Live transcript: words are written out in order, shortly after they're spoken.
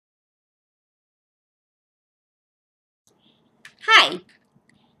Hi.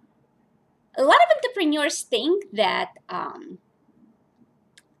 A lot of entrepreneurs think that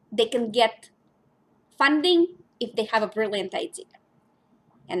they can get funding if they have a brilliant idea.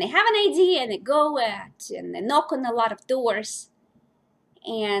 And they have an idea and they go and they knock on a lot of doors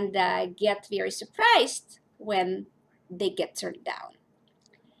and get very surprised when they get turned down.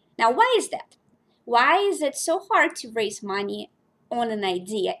 Now, why is that? Why is it so hard to raise money on an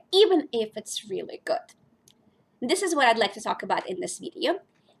idea, even if it's really good? This is what I'd like to talk about in this video.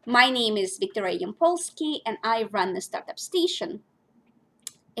 My name is Yampolsky, and I run the Startup Station,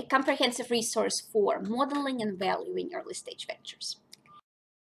 a comprehensive resource for modeling and valuing early stage ventures.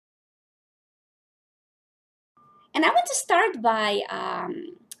 And I want to start by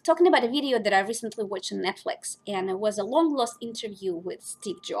talking about a video that I recently watched on Netflix, and it was a long lost interview with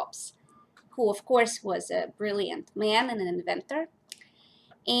Steve Jobs, who, of course, was a brilliant man and an inventor.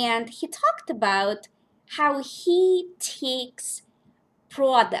 And he talked about how he takes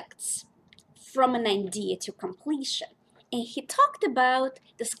products from an idea to completion. And he talked about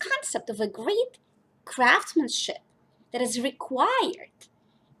this concept of a great craftsmanship that is required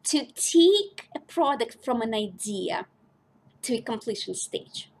to take a product from an idea to a completion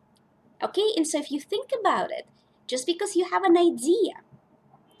stage. Okay, and so if you think about it, just because you have an idea,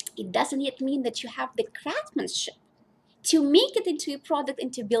 it doesn't yet mean that you have the craftsmanship to make it into a product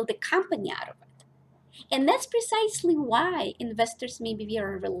and to build a company out of it. And that's precisely why investors may be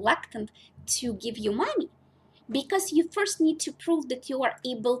very reluctant to give you money, because you first need to prove that you are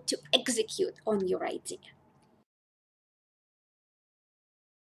able to execute on your idea.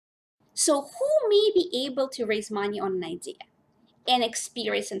 So who may be able to raise money on an idea? An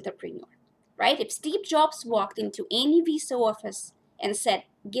experienced entrepreneur, right? If Steve Jobs walked into any VC office and said,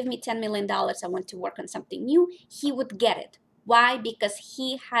 give me $10 million, I want to work on something new, he would get it. Why? Because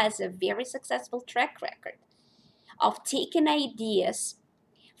he has a very successful track record of taking ideas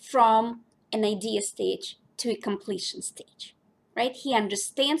from an idea stage to a completion stage, right? He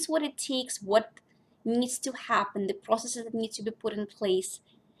understands what it takes, what needs to happen, the processes that need to be put in place,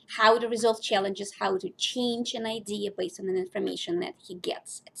 how to resolve challenges, how to change an idea based on the information that he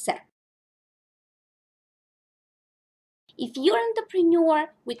gets, etc. If you're an entrepreneur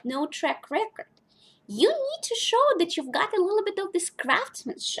with no track record, you need to show that you've got a little bit of this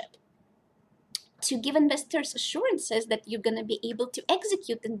craftsmanship to give investors assurances that you're going to be able to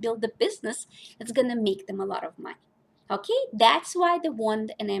execute and build a business that's going to make them a lot of money. Okay, that's why they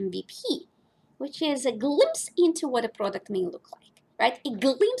want an MVP, which is a glimpse into what a product may look like, right? A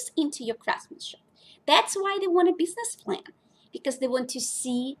glimpse into your craftsmanship. That's why they want a business plan, because they want to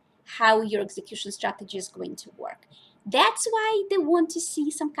see how your execution strategy is going to work. That's why they want to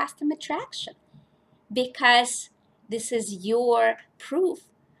see some customer traction, because this is your proof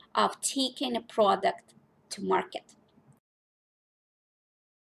of taking a product to market.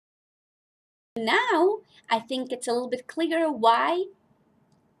 Now, I think it's a little bit clearer why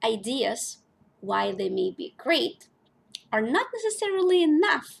ideas, while they may be great, are not necessarily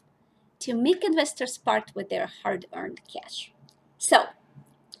enough to make investors part with their hard-earned cash. So,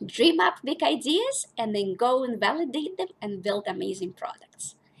 dream up big ideas and then go and validate them and build amazing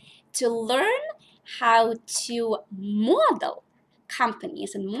products. To learn how to model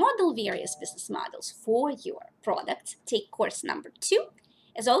companies and model various business models for your products, take course number 2.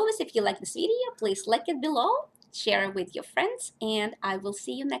 As always, if you like this video, please like it below, share it with your friends, and I will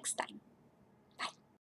see you next time.